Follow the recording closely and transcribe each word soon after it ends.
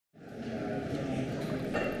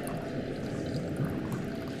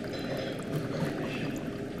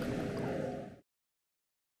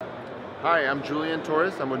Hi, I'm Julian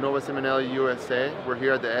Torres. I'm with Nuova Simonelli USA. We're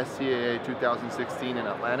here at the SCAA 2016 in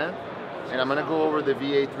Atlanta, and I'm going to go over the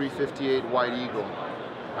VA358 White Eagle.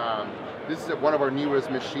 This is one of our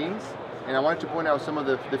newest machines, and I wanted to point out some of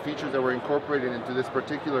the features that were incorporated into this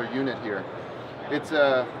particular unit here. It's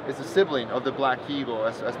a sibling of the Black Eagle.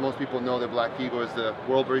 As most people know, the Black Eagle is the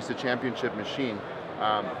World Barista Championship machine.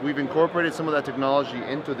 We've incorporated some of that technology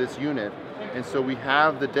into this unit, and so we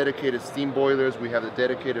have the dedicated steam boilers, we have the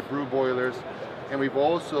dedicated brew boilers, and we've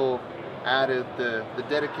also added the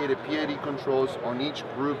dedicated PID controls on each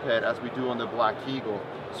brew head as we do on the Black Eagle.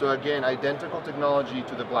 So again, identical technology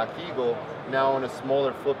to the Black Eagle, now on a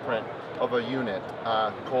smaller footprint of a unit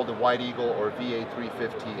called the White Eagle or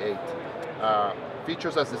VA358.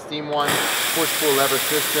 Features as the steam one, push-pull lever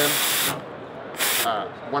system.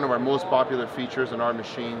 One of our most popular features on our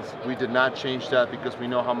machines. We did not change that because we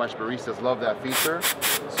know how much baristas love that feature.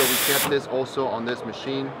 So we kept this also on this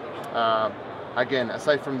machine. Again,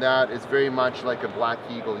 aside from that, it's very much like a Black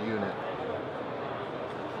Eagle unit.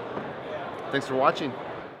 Thanks for watching.